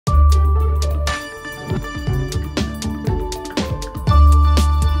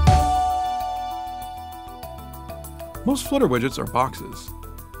Most Flutter widgets are boxes.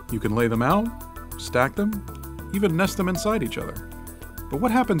 You can lay them out, stack them, even nest them inside each other. But what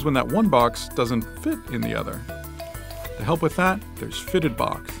happens when that one box doesn't fit in the other? To help with that, there's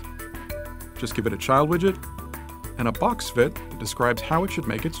FittedBox. Just give it a child widget and a box fit that describes how it should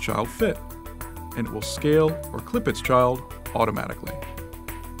make its child fit, and it will scale or clip its child automatically.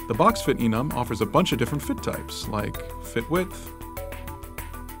 The box fit enum offers a bunch of different fit types, like fit width,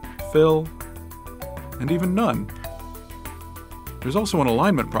 fill, and even none. There's also an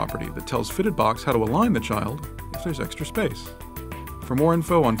alignment property that tells FittedBox how to align the child if there's extra space. For more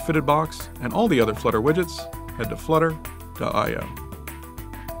info on FittedBox and all the other Flutter widgets, head to flutter.io.